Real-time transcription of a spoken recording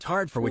worked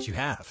hard for what you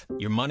have.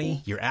 Your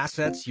money, your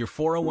assets, your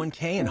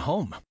 401k, and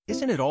home.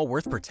 Isn't it all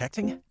worth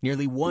protecting?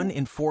 Nearly 1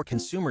 in 4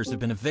 consumers have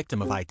been a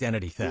victim of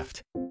identity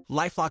theft.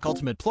 LifeLock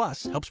Ultimate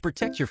Plus helps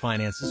protect your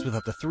finances with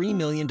up to $3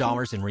 million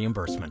in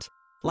reimbursement.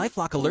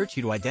 LifeLock alerts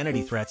you to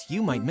identity threats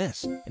you might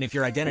miss. And if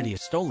your identity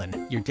is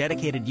stolen, your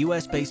dedicated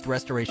U.S.-based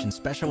restoration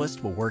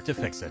specialist will work to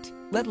fix it.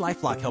 Let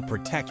LifeLock help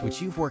protect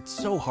what you've worked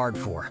so hard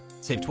for.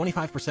 Save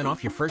 25%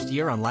 off your first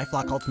year on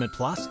LifeLock Ultimate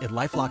Plus at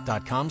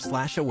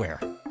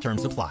LifeLock.com/aware.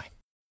 Terms apply.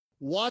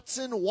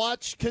 Watson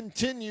Watch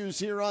continues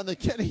here on the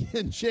Kenny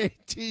and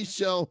JT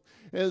Show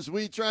as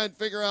we try and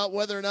figure out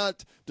whether or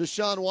not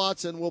Deshaun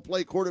Watson will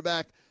play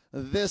quarterback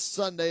this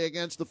Sunday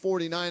against the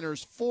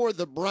 49ers for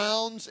the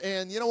Browns.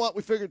 And you know what?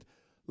 We figured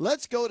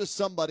let's go to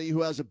somebody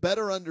who has a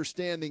better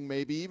understanding,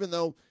 maybe, even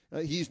though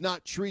he's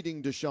not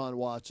treating Deshaun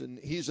Watson.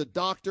 He's a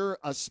doctor,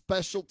 a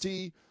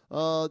specialty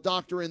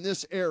doctor in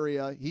this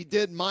area. He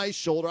did my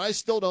shoulder. I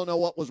still don't know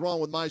what was wrong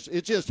with my shoulder.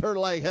 It just hurt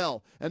like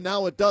hell, and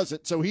now it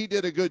doesn't, so he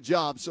did a good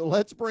job. So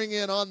let's bring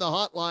in on the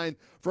hotline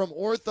from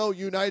Ortho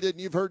United,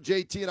 and you've heard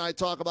JT and I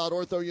talk about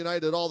Ortho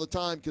United all the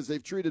time because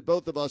they've treated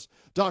both of us.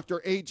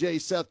 Dr. Ajay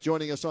Seth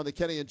joining us on the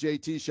Kenny and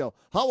JT Show.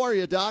 How are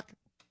you, Doc?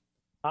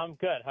 I'm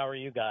good. How are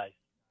you guys?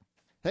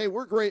 Hey,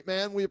 we're great,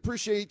 man. We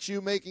appreciate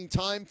you making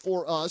time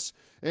for us,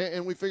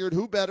 and we figured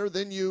who better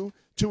than you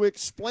to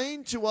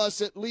explain to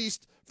us, at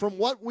least from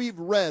what we've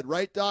read,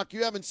 right, Doc?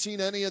 You haven't seen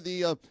any of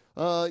the,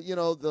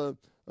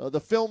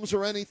 the films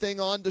or anything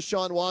on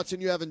Deshaun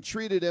Watson. You haven't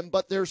treated him,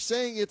 but they're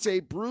saying it's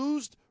a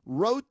bruised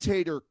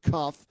rotator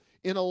cuff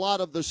in a lot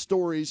of the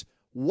stories.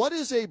 What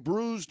is a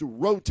bruised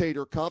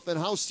rotator cuff, and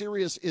how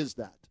serious is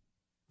that?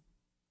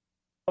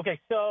 Okay,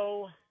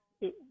 so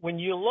when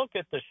you look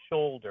at the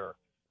shoulder,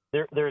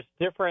 there's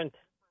different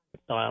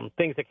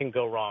things that can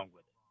go wrong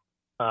with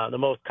it. The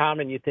most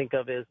common you think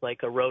of is like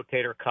a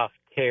rotator cuff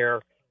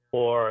tear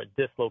or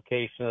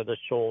dislocation of the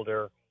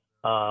shoulder,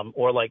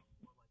 or like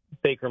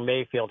Baker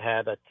Mayfield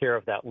had a tear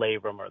of that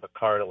labrum or the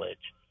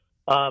cartilage.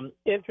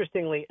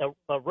 Interestingly,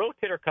 a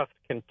rotator cuff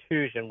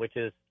contusion, which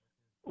is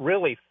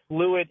really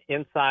fluid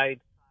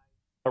inside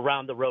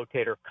around the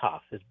rotator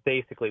cuff, is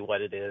basically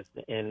what it is.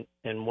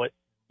 And what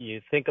you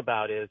think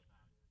about is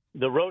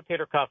the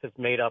rotator cuff is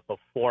made up of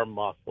 4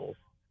 muscles.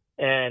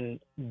 And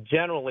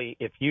generally,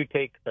 if you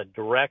take a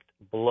direct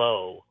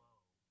blow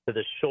to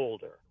the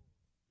shoulder,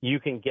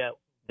 you can get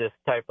this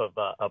type of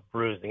a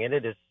bruising, and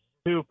it is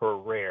super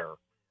rare.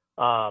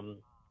 And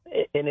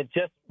it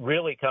just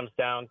really comes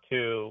down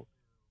to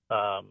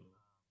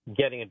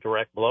getting a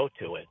direct blow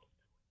to it.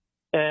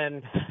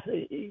 And,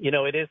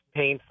 it is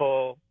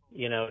painful,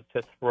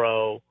 to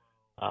throw,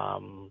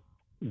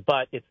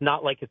 but it's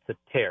not like it's a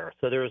tear.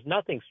 So there is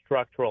nothing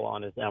structural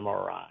on his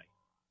MRI.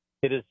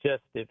 It is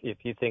just,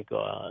 if you think,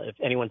 if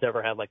anyone's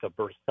ever had like a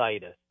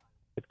bursitis,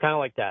 it's kind of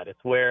like that.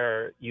 It's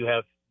where you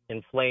have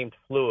inflamed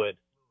fluid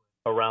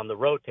around the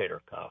rotator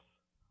cuff.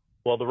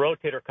 Well, the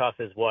rotator cuff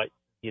is what,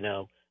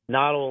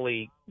 not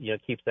only,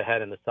 keeps the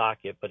head in the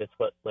socket, but it's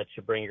what lets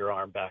you bring your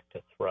arm back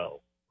to throw.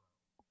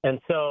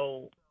 And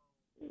so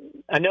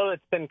I know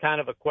it's been kind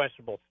of a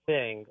questionable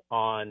thing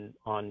on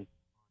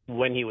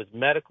when he was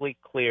medically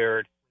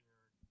cleared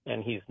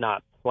and he's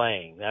not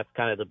playing. That's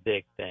kind of the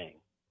big thing.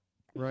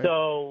 Right.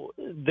 So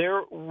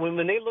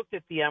when they looked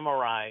at the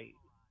MRI,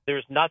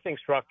 there's nothing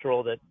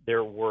structural that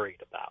they're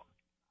worried about.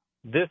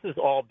 This is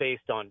all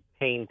based on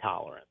pain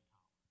tolerance.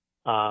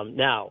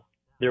 Now,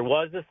 there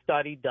was a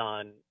study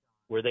done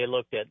where they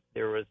looked at,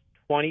 there was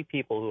 20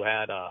 people who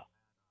had a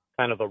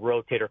kind of a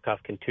rotator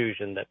cuff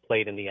contusion that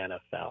played in the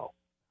NFL.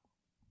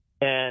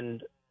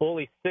 And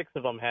only 6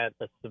 of them had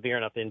a severe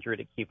enough injury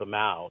to keep them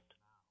out.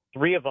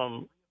 3 of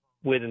them,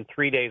 within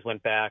 3 days,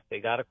 went back. They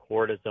got a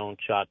cortisone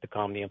shot to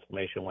calm the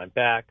inflammation, went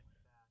back.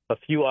 A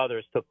few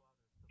others took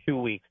 2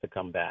 weeks to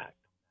come back.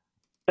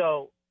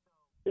 So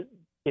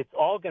it's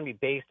all going to be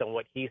based on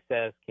what he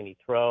says. Can he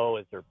throw?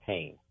 Is there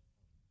pain?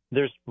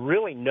 There's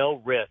really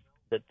no risk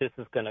that this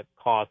is going to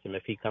cause him,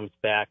 if he comes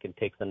back and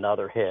takes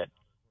another hit,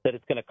 that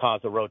it's going to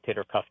cause a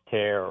rotator cuff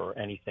tear or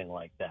anything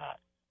like that.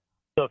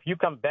 So if you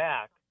come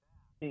back,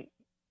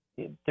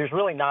 there's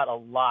really not a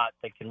lot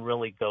that can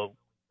really go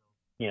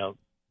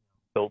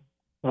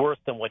worse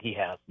than what he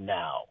has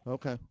now.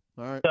 Okay.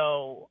 All right.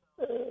 So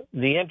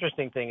the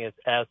interesting thing is,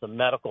 as a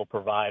medical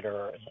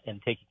provider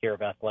and taking care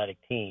of athletic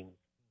teams,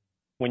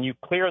 when you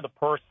clear the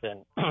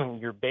person,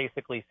 you're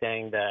basically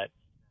saying that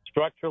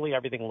structurally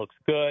everything looks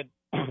good.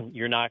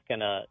 You're not going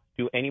to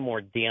do any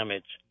more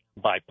damage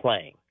by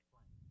playing.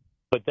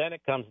 But then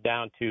it comes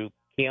down to,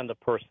 can the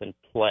person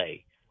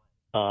play?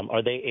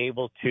 Are they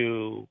able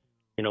to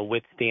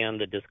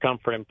withstand the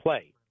discomfort and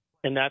play?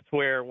 And that's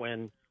where,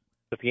 when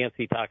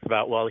Stefanski talks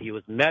about, well, he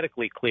was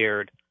medically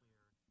cleared,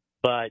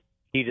 but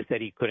he just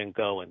said he couldn't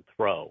go and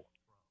throw.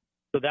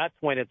 So that's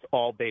when it's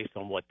all based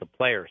on what the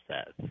player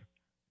says.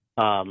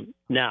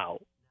 Now,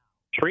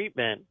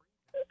 treatment,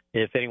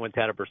 if anyone's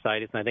had a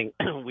bursitis, and I think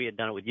we had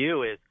done it with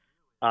you, is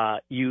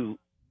you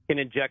can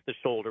inject the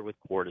shoulder with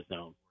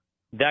cortisone.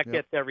 That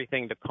gets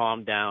everything to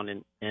calm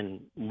down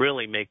and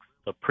really makes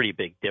a pretty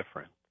big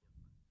difference.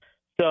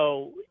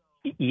 So,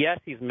 yes,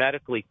 he's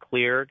medically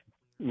cleared,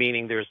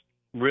 meaning there's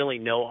really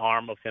no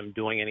harm of him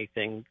doing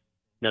anything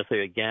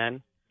necessarily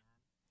again.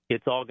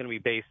 It's all going to be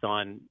based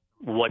on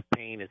what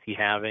pain is he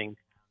having.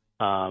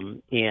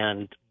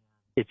 And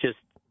it just,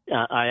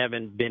 I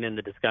haven't been in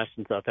the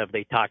discussions of have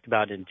they talked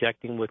about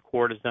injecting with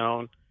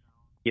cortisone,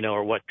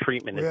 or what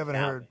treatment is having.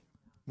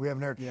 We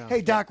haven't heard. Yeah.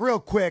 Hey, Doc, real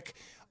quick.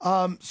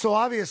 So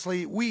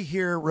obviously we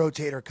hear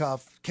rotator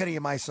cuff, Kenny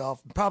and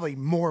myself, probably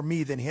more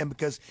me than him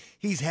because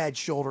he's had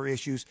shoulder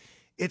issues.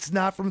 It's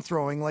not from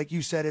throwing. Like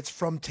you said, it's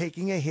from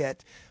taking a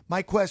hit.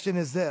 My question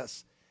is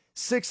this.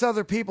 6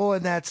 other people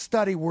in that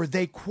study, were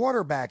they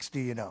quarterbacks, do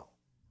you know?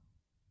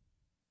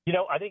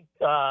 I think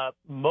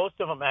most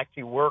of them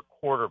actually were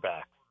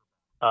quarterbacks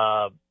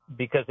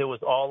because it was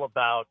all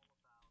about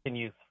can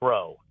you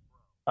throw.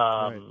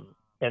 Right.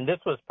 And this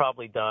was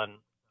probably done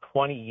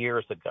 20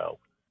 years ago.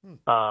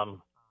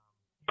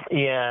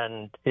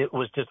 And it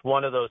was just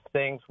one of those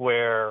things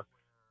where,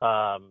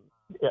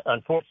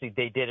 unfortunately,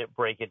 they didn't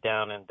break it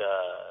down into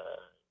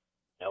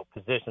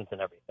positions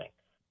and everything.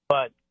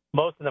 But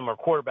most of them are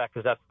quarterbacks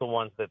because that's the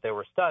ones that they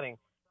were studying,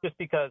 just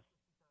because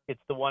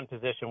it's the one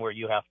position where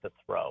you have to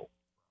throw.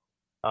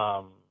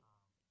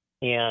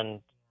 And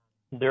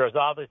there has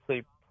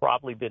obviously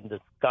probably been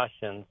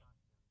discussions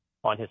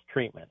on his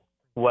treatment,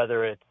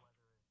 whether it's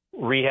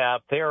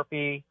rehab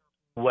therapy,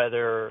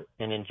 whether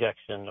an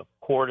injection of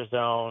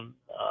cortisone,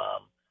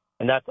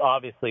 and that's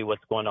obviously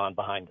what's going on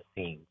behind the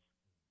scenes.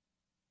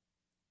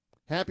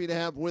 Happy to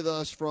have with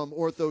us from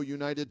Ortho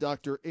United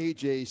Dr.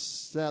 Ajay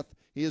Seth.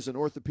 He is an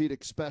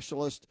orthopedic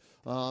specialist,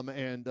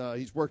 and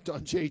he's worked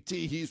on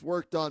JT. He's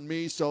worked on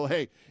me. So,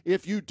 hey,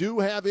 if you do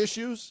have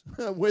issues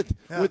with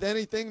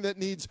anything that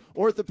needs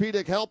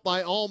orthopedic help,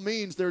 by all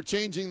means, they're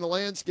changing the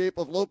landscape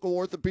of local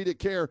orthopedic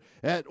care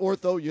at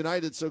Ortho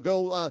United. So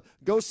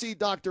go see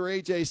Dr.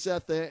 Ajay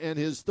Seth and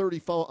his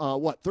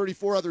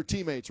 34 other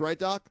teammates, right,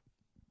 Doc?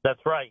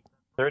 That's right,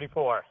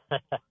 34.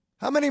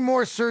 How many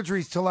more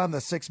surgeries till I'm the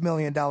 $6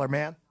 million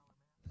man?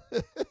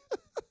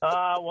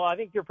 Well, I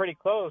think you're pretty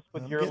close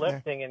with your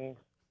lifting, and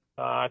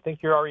I think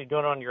you're already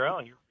doing it on your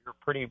own. You're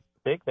pretty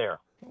big there.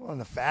 I'm on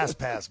the fast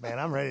pass, man.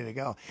 I'm ready to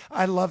go.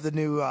 I love the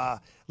new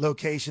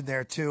location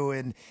there, too.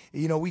 And,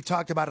 we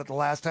talked about it the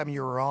last time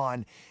you were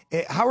on.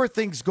 How are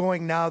things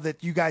going now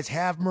that you guys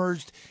have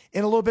merged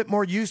and a little bit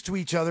more used to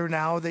each other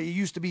now that you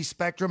used to be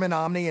Spectrum and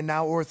Omni and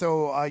now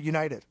Ortho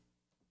United?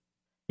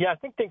 Yeah, I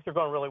think things are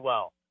going really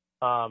well.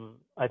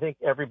 I think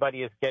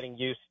everybody is getting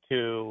used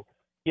to,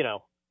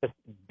 just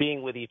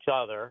being with each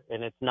other,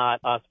 and it's not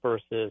us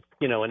versus,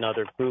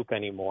 another group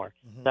anymore.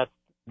 Mm-hmm.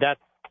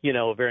 That's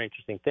a very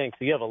interesting thing.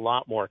 So you have a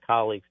lot more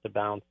colleagues to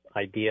bounce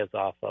ideas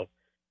off of.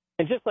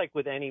 And just like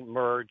with any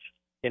merge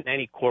in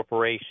any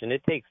corporation,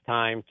 it takes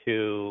time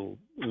to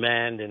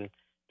mend and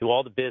do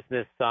all the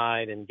business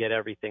side and get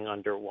everything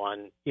under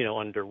one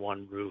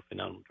roof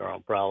and under our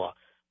umbrella.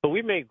 But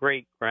we've made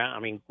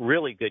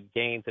really good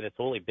gains, and it's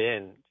only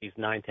been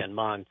 9-10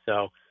 months.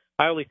 So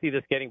I only see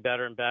this getting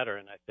better and better.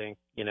 And I think,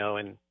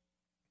 in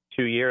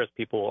 2 years,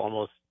 people will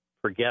almost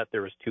forget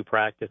there was 2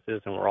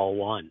 practices and we're all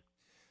one.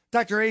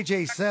 Dr.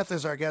 Ajay Seth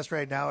is our guest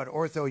right now at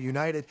Ortho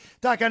United.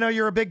 Doc, I know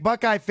you're a big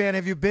Buckeye fan.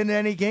 Have you been to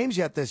any games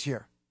yet this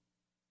year?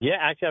 Yeah,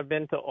 actually, I've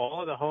been to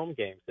all of the home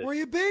games. Where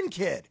you been,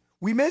 kid?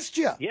 We missed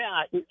you.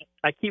 Yeah,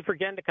 I keep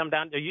forgetting to come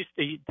down. I used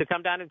to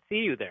come down and see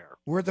you there.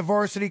 We're at the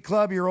Varsity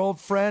Club. Your old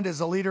friend is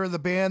the leader of the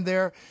band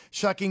there,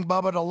 Shucking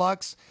Bubba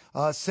Deluxe,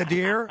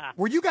 Sadir.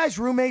 Were you guys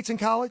roommates in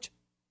college?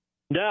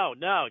 No,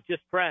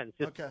 just friends.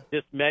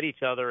 Just met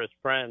each other as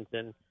friends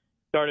and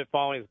started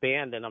following his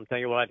band. And I'm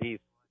telling you what, he's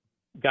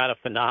got a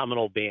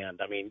phenomenal band.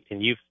 I mean,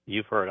 and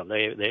you've heard them.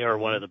 They are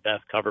one of the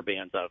best cover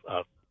bands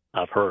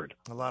I've heard.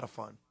 A lot of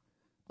fun.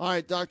 All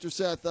right, Dr.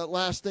 Seth,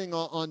 last thing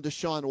on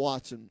Deshaun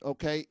Watson,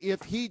 okay?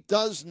 If he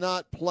does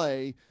not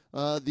play,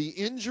 the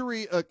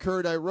injury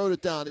occurred, I wrote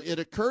it down, it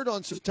occurred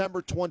on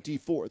September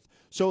 24th.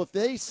 So if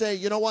they say,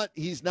 you know what,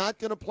 he's not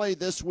going to play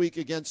this week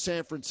against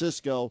San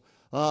Francisco,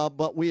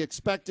 but we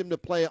expect him to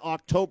play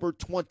October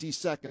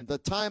 22nd. The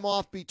time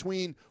off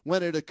between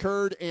when it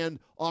occurred and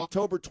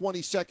October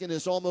 22nd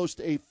is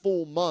almost a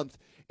full month.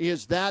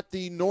 Is that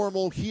the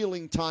normal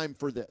healing time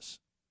for this?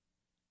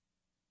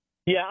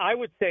 Yeah, I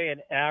would say an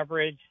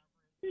average,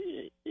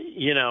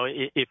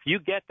 if you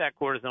get that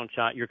cortisone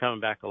shot, you're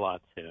coming back a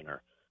lot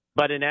sooner.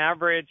 But an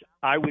average,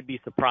 I would be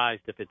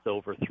surprised if it's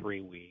over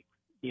 3 weeks.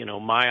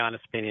 My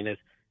honest opinion is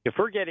if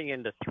we're getting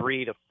into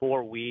 3 to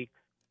 4 weeks,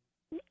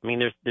 I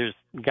mean, there's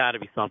got to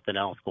be something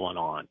else going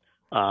on.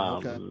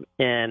 Okay.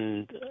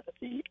 And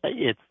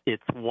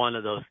it's one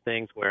of those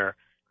things where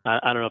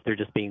I don't know if they're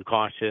just being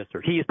cautious or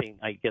he's being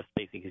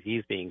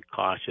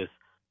cautious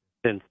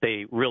since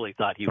they really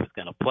thought he was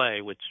going to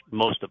play, which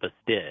most of us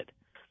did.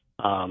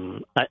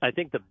 I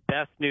think the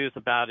best news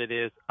about it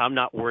is I'm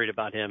not worried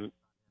about him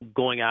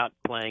going out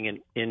playing and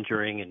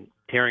injuring and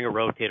tearing a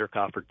rotator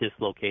cuff or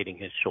dislocating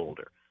his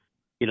shoulder.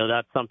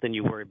 That's something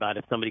you worry about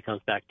if somebody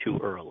comes back too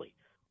early.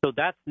 So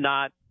that's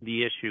not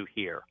the issue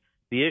here.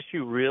 The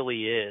issue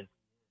really is,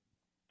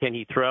 can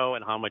he throw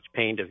and how much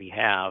pain does he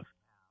have?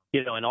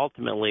 and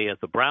ultimately as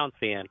a Browns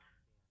fan,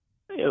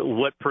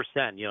 what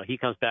percent? He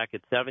comes back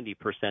at 70%.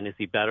 Is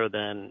he better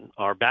than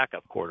our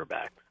backup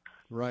quarterback?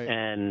 Right.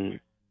 And,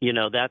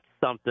 that's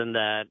something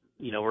that,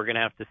 we're going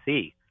to have to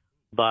see.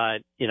 But,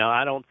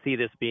 I don't see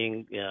this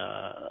being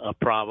a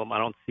problem. I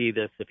don't see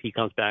this if he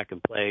comes back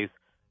and plays,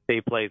 say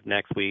he plays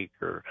next week,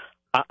 or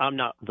I'm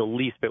not the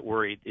least bit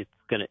worried it's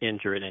going to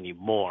injure it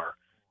anymore.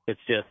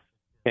 It's just,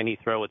 can he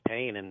throw with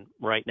pain? And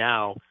right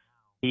now,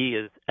 he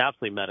is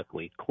absolutely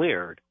medically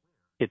cleared.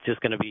 It's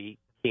just going to be,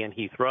 can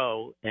he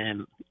throw?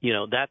 And,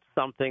 that's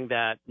something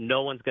that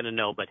no one's going to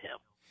know but him.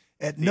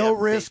 At no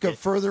risk of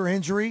further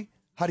injury,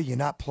 how do you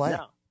not play?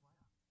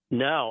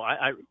 No,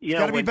 it's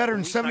got to be better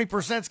than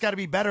 70%. It's got to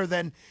be better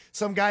than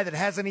some guy that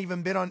hasn't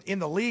even been in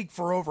the league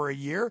for over a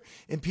year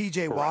in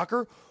P.J.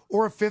 Walker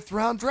or a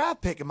fifth-round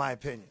draft pick, in my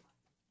opinion.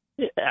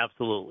 Yeah,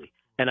 absolutely.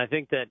 And I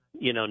think that,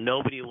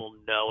 nobody will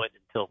know it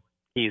until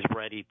he's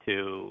ready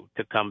to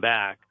come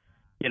back.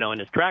 And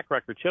his track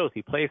record shows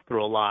he plays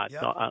through a lot.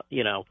 Yep.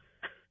 So,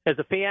 as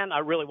a fan, I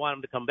really want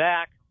him to come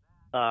back.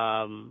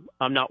 I'm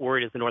not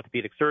worried as an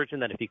orthopedic surgeon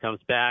that if he comes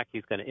back,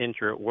 he's going to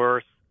injure it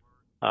worse.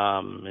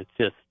 It's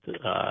just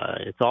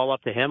it's all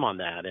up to him on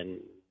that, and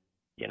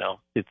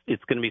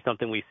it's going to be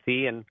something we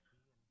see, and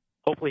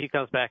hopefully he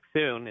comes back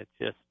soon. It's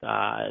just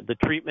the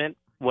treatment,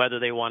 whether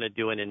they want to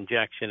do an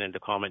injection and to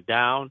calm it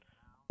down,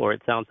 or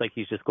it sounds like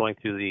he's just going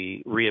through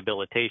the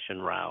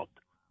rehabilitation route.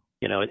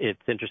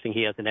 It's interesting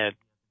he hasn't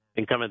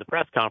been coming to the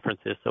press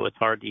conferences, so it's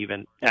hard to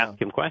even ask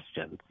him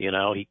questions.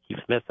 He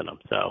keeps missing them,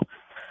 so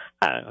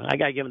I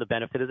got to give him the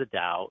benefit of the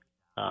doubt.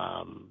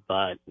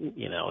 But,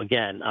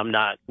 again, I'm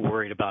not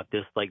worried about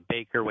this. Like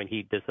Baker, when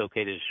he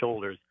dislocated his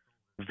shoulders,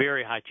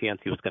 very high chance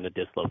he was going to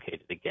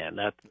dislocate it again.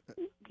 That's,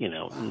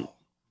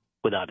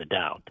 without a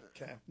doubt.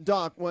 Okay.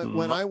 Doc,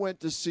 when I went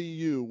to see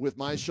you with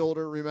my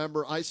shoulder,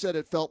 remember, I said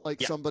it felt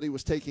like somebody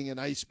was taking an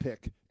ice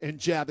pick and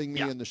jabbing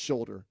me in the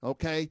shoulder,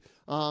 okay?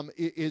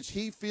 Is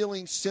he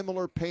feeling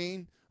similar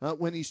pain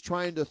when he's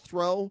trying to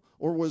throw,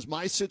 or was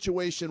my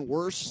situation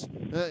worse?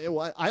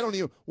 I don't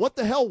even. What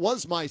the hell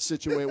was my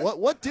situation?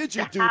 What did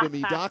you do to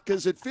me, Doc?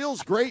 Because it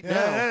feels great now.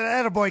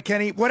 Attaboy,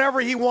 Kenny.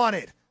 Whatever he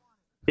wanted.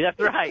 That's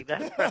right.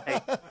 That's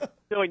right.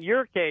 So in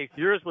your case,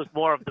 yours was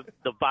more of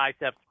the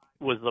biceps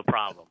was the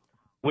problem,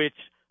 which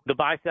the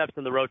biceps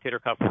and the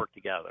rotator cuff work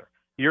together.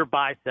 Your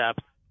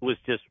biceps was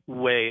just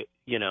way,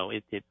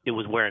 it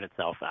was wearing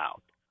itself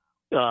out.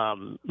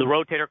 The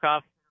rotator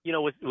cuff,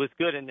 was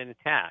good and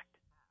intact.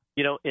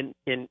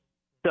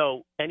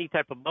 So any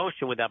type of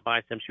motion with that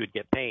biceps, you would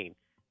get pain.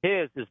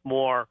 His is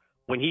more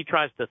when he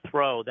tries to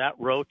throw, that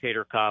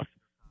rotator cuff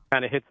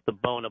kind of hits the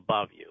bone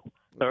above you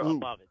or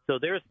above it. So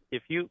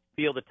if you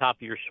feel the top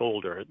of your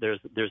shoulder, there's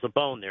a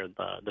bone there,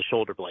 the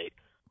shoulder blade.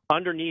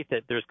 Underneath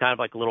it, there's kind of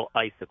like a little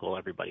icicle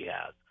everybody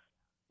has.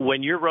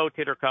 When your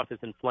rotator cuff is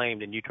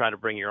inflamed and you try to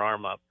bring your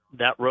arm up,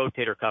 that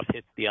rotator cuff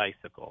hits the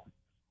icicle.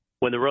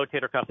 When the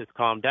rotator cuff is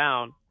calmed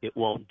down, it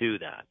won't do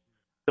that.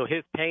 So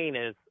his pain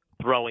is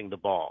throwing the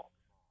ball.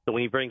 So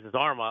when he brings his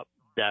arm up,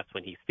 that's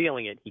when he's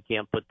feeling it. He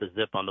can't put the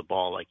zip on the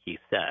ball like he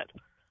said.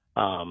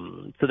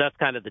 So that's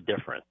kind of the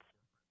difference.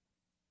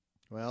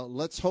 Well,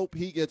 let's hope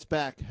he gets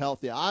back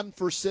healthy. I'm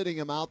for sitting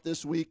him out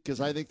this week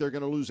because I think they're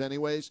going to lose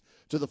anyways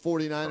to the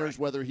 49ers,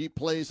 whether he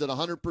plays at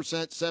 100%,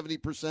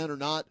 70% or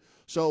not.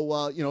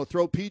 So,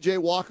 throw P.J.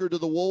 Walker to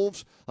the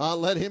Wolves.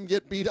 Let him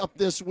get beat up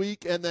this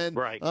week. And then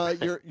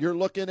you're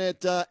looking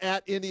at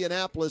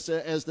Indianapolis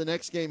as the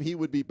next game he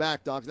would be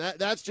back, Doc.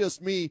 That's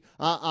just me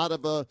out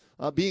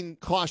of being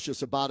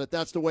cautious about it.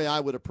 That's the way I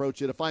would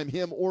approach it if I'm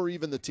him or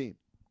even the team.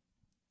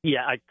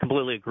 Yeah, I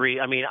completely agree.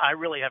 I mean, I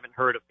really haven't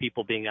heard of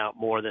people being out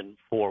more than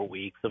 4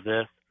 weeks of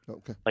this.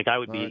 Okay. Like, I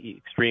would be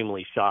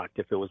extremely shocked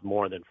if it was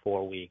more than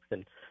 4 weeks.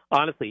 And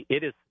honestly,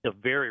 it is a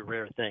very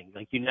rare thing.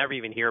 Like, you never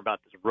even hear about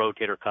this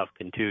rotator cuff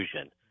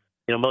contusion.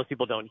 Most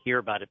people don't hear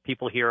about it.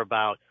 People hear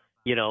about,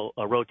 a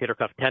rotator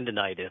cuff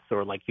tendonitis,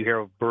 or like you hear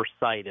of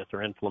bursitis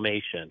or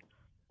inflammation.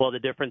 Well, the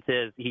difference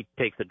is he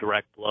takes a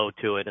direct blow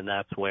to it, and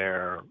that's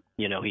where,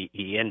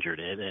 he injured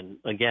it. And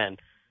again,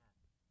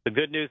 the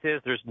good news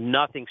is there's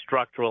nothing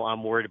structural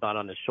I'm worried about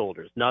on his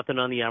shoulders. Nothing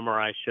on the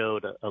MRI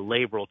showed a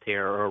labral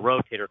tear or a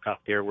rotator cuff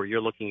tear where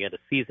you're looking at a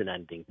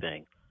season-ending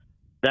thing.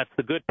 That's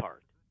the good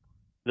part.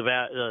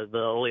 The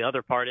only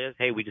other part is,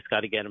 hey, we just got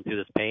to get him through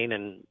this pain,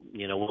 and,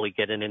 will he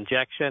get an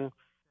injection?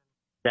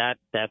 That's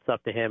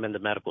up to him and the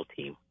medical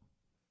team.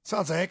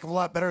 Sounds a heck of a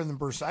lot better than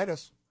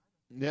bursitis.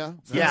 Yeah.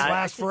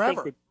 Lasts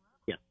forever.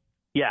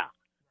 Yeah.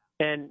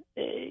 And,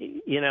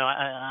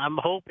 I'm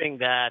hoping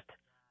that,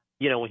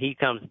 when he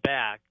comes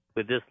back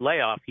with this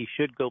layoff, he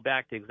should go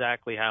back to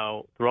exactly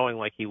how throwing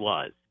like he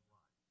was,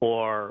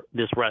 or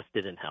this rest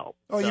didn't help.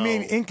 Oh, you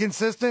mean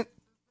inconsistent?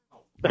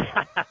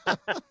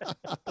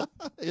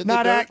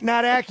 Not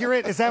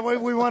accurate? Is that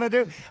what we want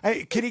to do?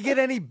 Can he get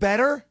any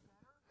better?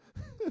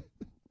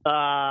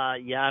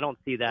 Yeah, I don't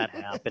see that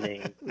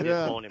happening.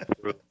 It won't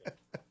improve.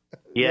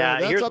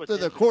 That's up to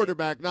the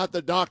quarterback, not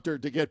the doctor,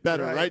 to get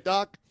better, right,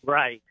 Doc?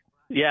 Right.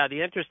 Yeah,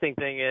 the interesting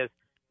thing is,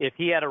 if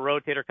he had a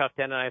rotator cuff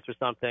tendonitis or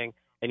something,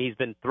 and he's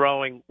been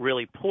throwing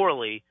really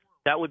poorly,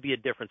 that would be a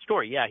different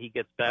story. Yeah, he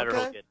gets better,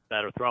 he'll get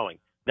better throwing.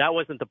 That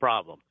wasn't the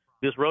problem.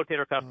 This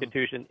rotator cuff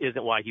contusion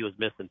isn't why he was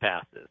missing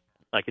passes.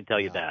 I can tell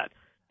you that.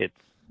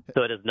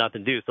 So it has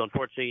nothing to do. So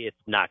unfortunately, it's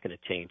not going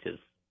to change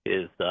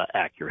his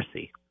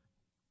accuracy.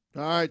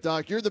 All right,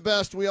 Doc, you're the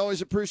best. We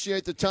always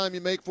appreciate the time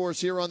you make for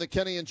us here on the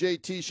Kenny and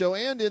JT Show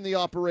and in the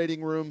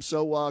operating room.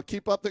 So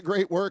keep up the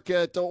great work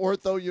at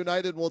Ortho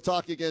United. We'll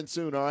talk again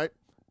soon, all right?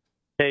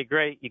 Hey,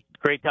 great.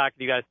 Great talking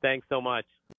to you guys. Thanks so much.